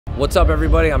What's up,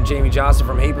 everybody? I'm Jamey Jasta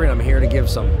from Hatebreed. I'm here to give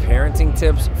some parenting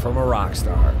tips from a rock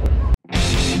star.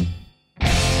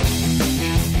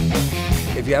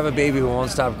 If you have a baby who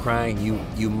won't stop crying,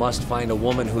 you must find a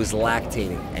woman who's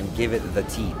lactating and give it the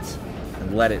teat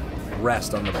and let it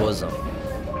rest on the bosom,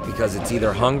 because it's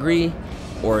either hungry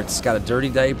or it's got a dirty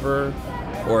diaper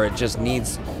or it just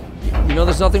needs,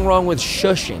 there's nothing wrong with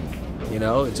shushing.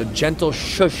 It's a gentle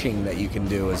shushing that you can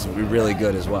do is really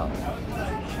good as well.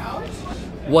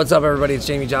 What's up, everybody? It's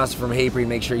Jamey Jasta from Hatebreed.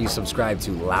 Make sure you subscribe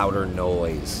to Louder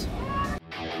Noise.